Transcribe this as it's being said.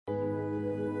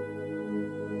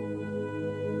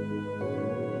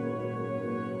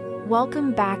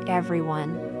Welcome back,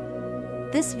 everyone.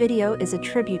 This video is a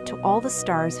tribute to all the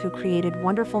stars who created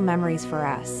wonderful memories for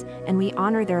us, and we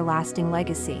honor their lasting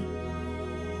legacy.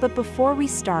 But before we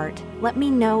start, let me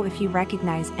know if you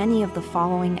recognize any of the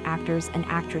following actors and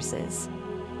actresses.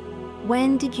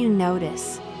 When did you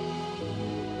notice?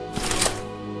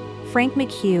 Frank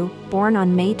McHugh, born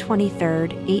on May 23,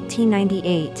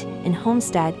 1898, in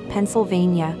Homestead,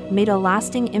 Pennsylvania, made a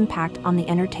lasting impact on the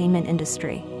entertainment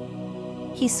industry.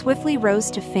 He swiftly rose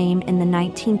to fame in the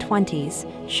 1920s,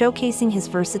 showcasing his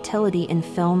versatility in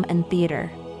film and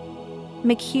theater.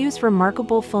 McHugh's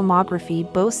remarkable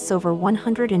filmography boasts over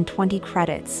 120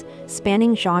 credits,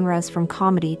 spanning genres from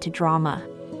comedy to drama.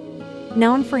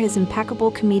 Known for his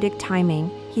impeccable comedic timing,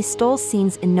 he stole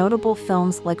scenes in notable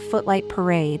films like Footlight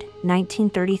Parade,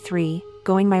 1933,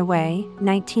 Going My Way,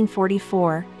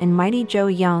 1944, and Mighty Joe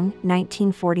Young,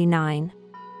 1949.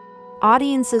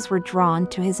 Audiences were drawn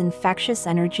to his infectious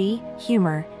energy,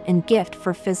 humor, and gift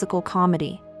for physical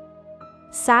comedy.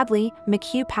 Sadly,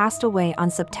 McHugh passed away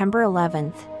on September 11,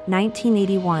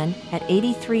 1981, at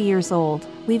 83 years old,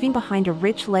 leaving behind a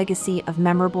rich legacy of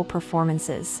memorable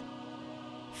performances.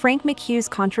 Frank McHugh's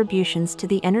contributions to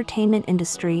the entertainment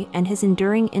industry and his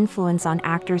enduring influence on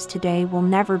actors today will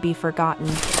never be forgotten.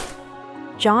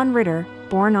 John Ritter,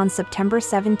 born on September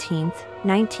 17,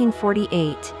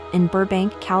 1948, in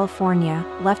Burbank, California,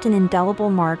 left an indelible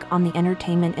mark on the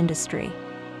entertainment industry.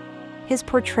 His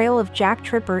portrayal of Jack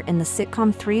Tripper in the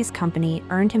sitcom Three's Company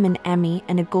earned him an Emmy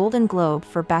and a Golden Globe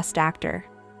for Best Actor.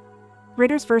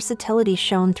 Ritter's versatility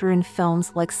shone through in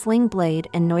films like Sling Blade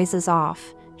and Noises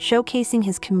Off, showcasing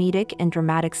his comedic and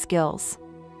dramatic skills.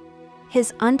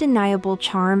 His undeniable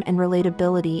charm and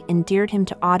relatability endeared him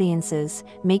to audiences,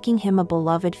 making him a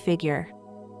beloved figure.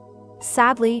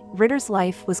 Sadly, Ritter's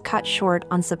life was cut short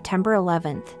on September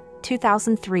 11,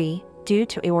 2003, due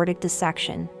to aortic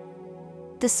dissection.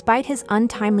 Despite his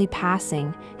untimely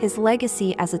passing, his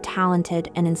legacy as a talented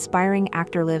and inspiring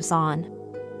actor lives on.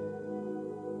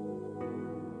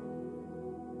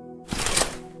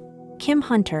 Kim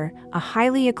Hunter, a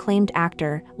highly acclaimed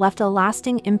actor, left a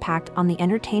lasting impact on the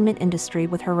entertainment industry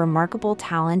with her remarkable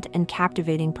talent and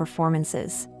captivating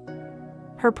performances.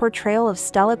 Her portrayal of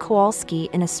Stella Kowalski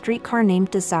in A Streetcar Named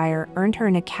Desire earned her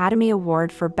an Academy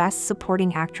Award for Best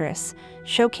Supporting Actress,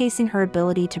 showcasing her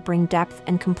ability to bring depth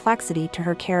and complexity to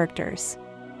her characters.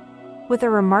 With a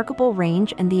remarkable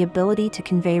range and the ability to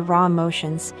convey raw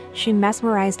emotions, she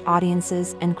mesmerized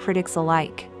audiences and critics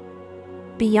alike.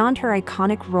 Beyond her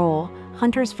iconic role,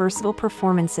 Hunter's versatile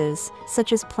performances,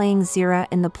 such as playing Zira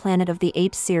in the Planet of the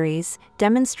Apes series,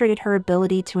 demonstrated her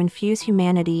ability to infuse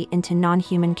humanity into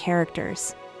non-human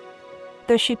characters.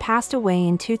 Though she passed away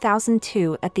in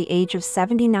 2002 at the age of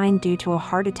 79 due to a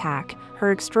heart attack,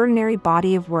 her extraordinary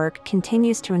body of work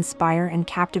continues to inspire and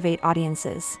captivate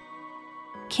audiences.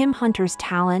 Kim Hunter's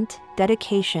talent,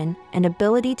 dedication, and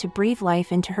ability to breathe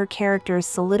life into her characters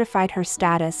solidified her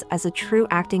status as a true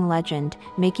acting legend,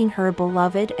 making her a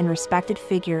beloved and respected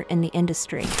figure in the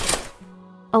industry.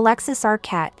 Alexis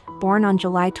Arquette, born on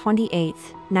July 28,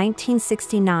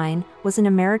 1969, was an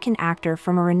American actor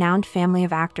from a renowned family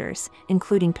of actors,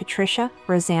 including Patricia,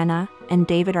 Rosanna, and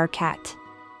David Arquette.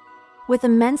 With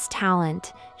immense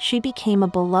talent, she became a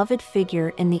beloved figure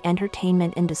in the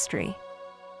entertainment industry.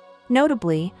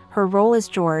 Notably, her role as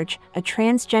George, a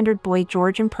transgendered boy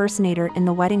George impersonator in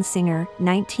The Wedding Singer,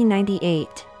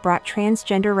 1998, brought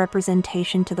transgender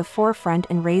representation to the forefront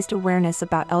and raised awareness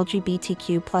about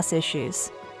LGBTQ+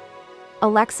 issues.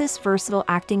 Alexis' versatile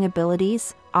acting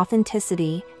abilities,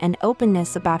 authenticity, and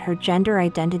openness about her gender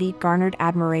identity garnered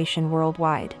admiration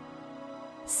worldwide.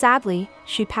 Sadly,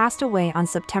 she passed away on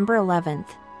September 11,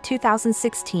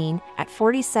 2016, at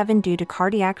 47 due to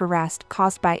cardiac arrest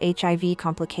caused by HIV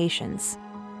complications.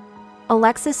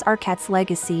 Alexis Arquette's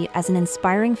legacy as an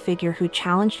inspiring figure who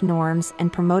challenged norms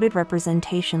and promoted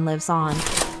representation lives on.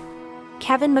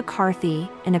 Kevin McCarthy,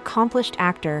 an accomplished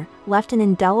actor, left an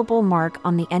indelible mark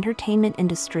on the entertainment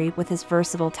industry with his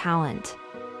versatile talent.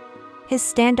 His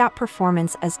standout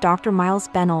performance as Dr. Miles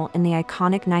Bennell in the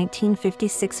iconic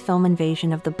 1956 film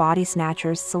Invasion of the Body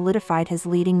Snatchers solidified his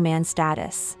leading man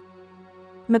status.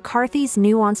 McCarthy's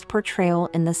nuanced portrayal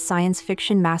in the science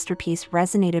fiction masterpiece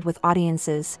resonated with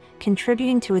audiences,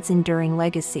 contributing to its enduring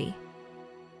legacy.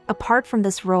 Apart from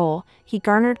this role, he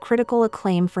garnered critical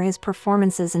acclaim for his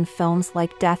performances in films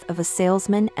like Death of a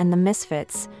Salesman and The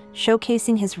Misfits,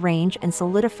 showcasing his range and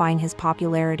solidifying his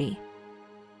popularity.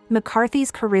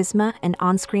 McCarthy's charisma and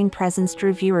on-screen presence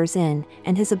drew viewers in,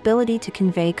 and his ability to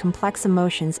convey complex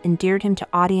emotions endeared him to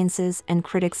audiences and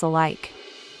critics alike.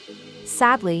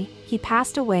 Sadly, he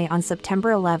passed away on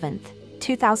September 11,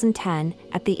 2010,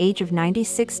 at the age of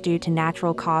 96 due to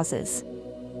natural causes.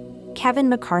 Kevin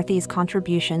McCarthy's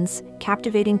contributions,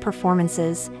 captivating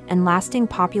performances, and lasting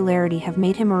popularity have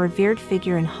made him a revered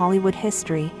figure in Hollywood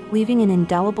history, leaving an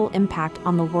indelible impact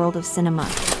on the world of cinema.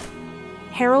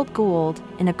 Harold Gould,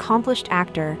 an accomplished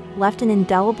actor, left an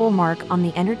indelible mark on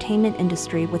the entertainment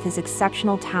industry with his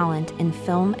exceptional talent in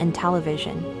film and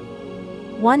television.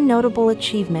 One notable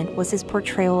achievement was his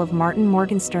portrayal of Martin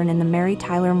Morgenstern in The Mary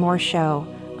Tyler Moore Show,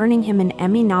 earning him an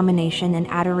Emmy nomination and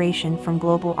adoration from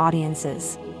global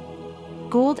audiences.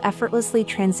 Gould effortlessly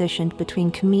transitioned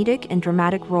between comedic and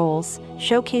dramatic roles,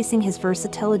 showcasing his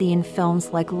versatility in films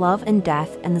like Love and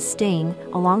Death and The Sting,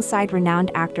 alongside renowned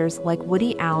actors like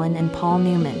Woody Allen and Paul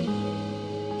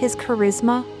Newman. His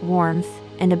charisma, warmth,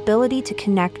 and ability to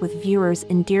connect with viewers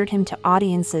endeared him to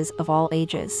audiences of all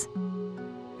ages.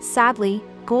 Sadly,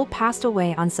 Gould passed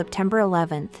away on September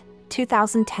 11,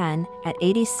 2010, at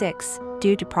 86,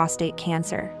 due to prostate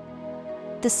cancer.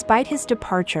 Despite his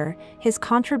departure, his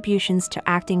contributions to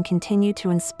acting continue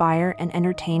to inspire and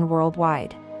entertain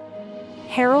worldwide.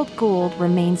 Harold Gould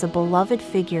remains a beloved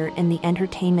figure in the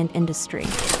entertainment industry.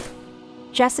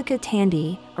 Jessica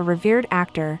Tandy, a revered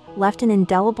actor, left an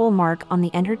indelible mark on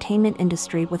the entertainment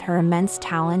industry with her immense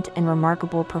talent and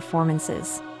remarkable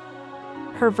performances.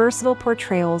 Her versatile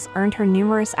portrayals earned her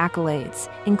numerous accolades,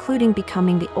 including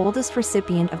becoming the oldest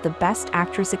recipient of the Best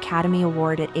Actress Academy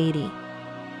Award at 80.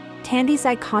 Tandy's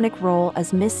iconic role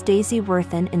as Miss Daisy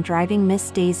Worthen in Driving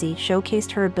Miss Daisy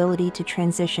showcased her ability to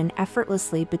transition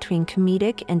effortlessly between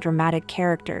comedic and dramatic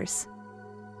characters.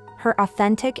 Her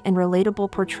authentic and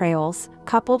relatable portrayals,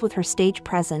 coupled with her stage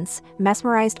presence,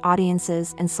 mesmerized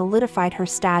audiences and solidified her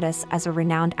status as a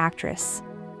renowned actress.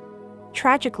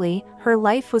 Tragically, her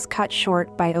life was cut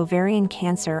short by ovarian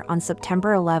cancer on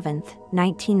September 11,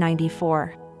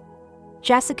 1994.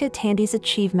 Jessica Tandy's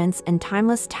achievements and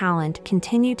timeless talent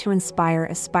continue to inspire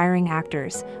aspiring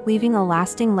actors, leaving a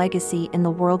lasting legacy in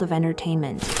the world of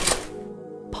entertainment.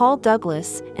 Paul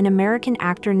Douglas, an American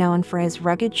actor known for his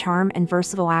rugged charm and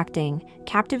versatile acting,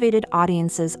 captivated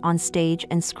audiences on stage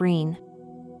and screen.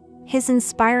 His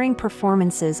inspiring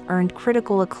performances earned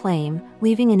critical acclaim,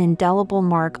 leaving an indelible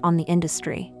mark on the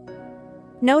industry.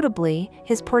 Notably,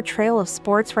 his portrayal of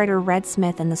sports writer Red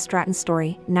Smith in The Stratton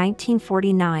Story,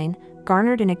 1949,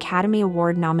 garnered an Academy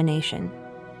Award nomination.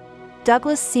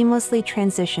 Douglas seamlessly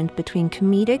transitioned between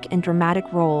comedic and dramatic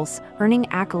roles, earning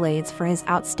accolades for his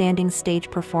outstanding stage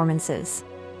performances.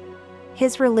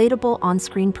 His relatable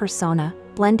on-screen persona,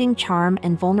 blending charm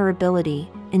and vulnerability,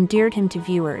 endeared him to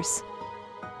viewers.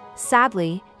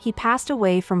 Sadly, he passed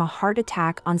away from a heart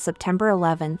attack on September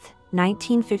 11,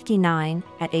 1959,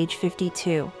 at age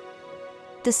 52.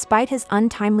 Despite his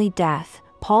untimely death,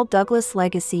 Paul Douglas'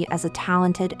 legacy as a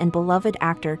talented and beloved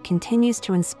actor continues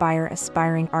to inspire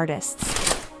aspiring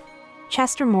artists.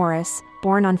 Chester Morris,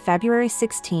 born on February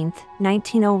 16,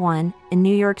 1901, in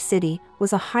New York City,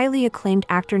 was a highly acclaimed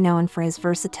actor known for his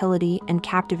versatility and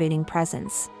captivating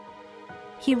presence.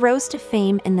 He rose to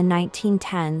fame in the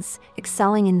 1910s,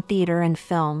 excelling in theater and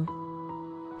film.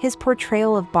 His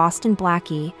portrayal of Boston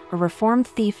Blackie, a reformed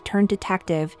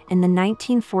thief-turned-detective, in the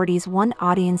 1940s won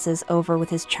audiences over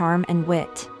with his charm and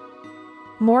wit.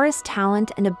 Morris'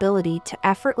 talent and ability to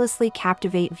effortlessly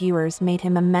captivate viewers made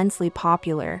him immensely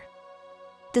popular.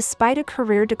 Despite a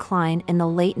career decline in the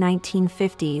late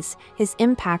 1950s, his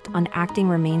impact on acting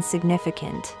remains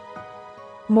significant.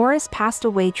 Morris passed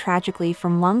away tragically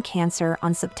from lung cancer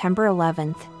on September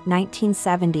 11,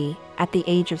 1970, at the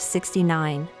age of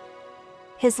 69.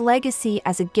 His legacy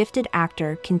as a gifted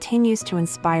actor continues to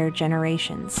inspire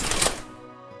generations.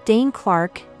 Dane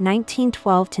Clark,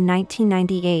 1912 to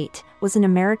 1998, was an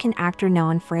American actor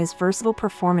known for his versatile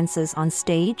performances on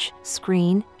stage,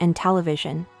 screen, and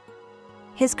television.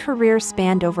 His career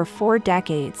spanned over 4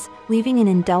 decades, leaving an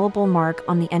indelible mark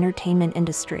on the entertainment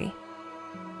industry.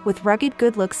 With rugged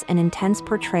good looks and intense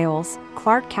portrayals,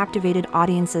 Clark captivated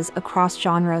audiences across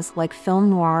genres like film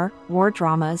noir, war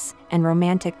dramas, and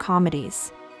romantic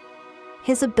comedies.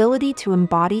 His ability to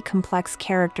embody complex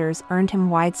characters earned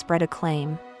him widespread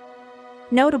acclaim.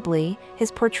 Notably, his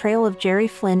portrayal of Jerry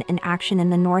Flynn in Action in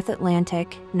the North Atlantic,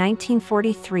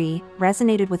 1943,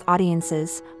 resonated with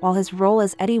audiences, while his role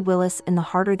as Eddie Willis in The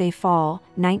Harder They Fall,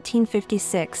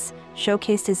 1956,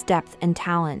 showcased his depth and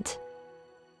talent.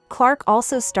 Clark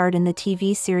also starred in the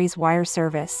TV series Wire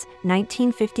Service,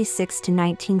 1956 to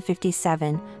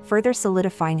 1957, further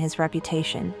solidifying his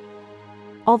reputation.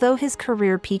 Although his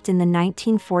career peaked in the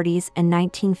 1940s and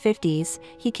 1950s,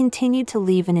 he continued to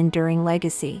leave an enduring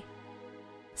legacy.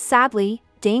 Sadly,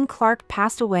 Dane Clark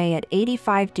passed away at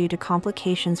 85 due to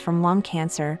complications from lung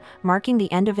cancer, marking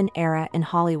the end of an era in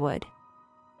Hollywood.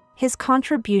 His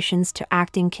contributions to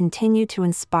acting continue to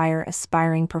inspire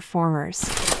aspiring performers.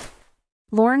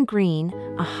 Lorne Greene,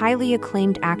 a highly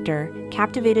acclaimed actor,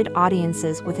 captivated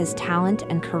audiences with his talent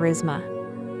and charisma.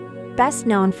 Best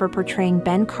known for portraying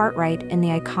Ben Cartwright in the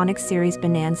iconic series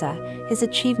Bonanza, his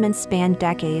achievements spanned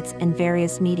decades in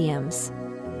various mediums.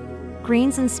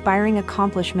 Greene's inspiring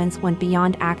accomplishments went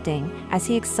beyond acting, as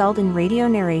he excelled in radio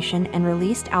narration and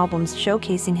released albums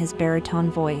showcasing his baritone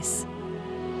voice.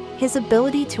 His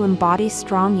ability to embody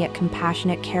strong yet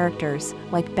compassionate characters,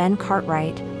 like Ben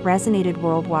Cartwright, resonated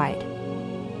worldwide.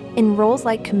 In roles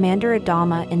like Commander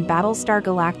Adama in Battlestar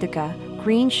Galactica,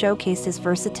 Greene showcased his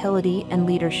versatility and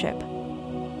leadership.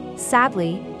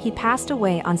 Sadly, he passed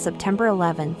away on September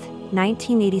 11,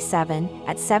 1987,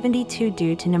 at 72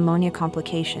 due to pneumonia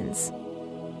complications.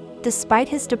 Despite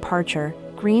his departure,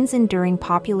 Greene's enduring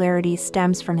popularity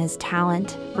stems from his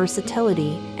talent,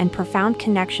 versatility, and profound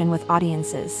connection with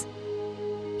audiences.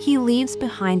 He leaves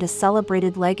behind a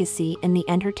celebrated legacy in the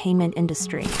entertainment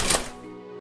industry.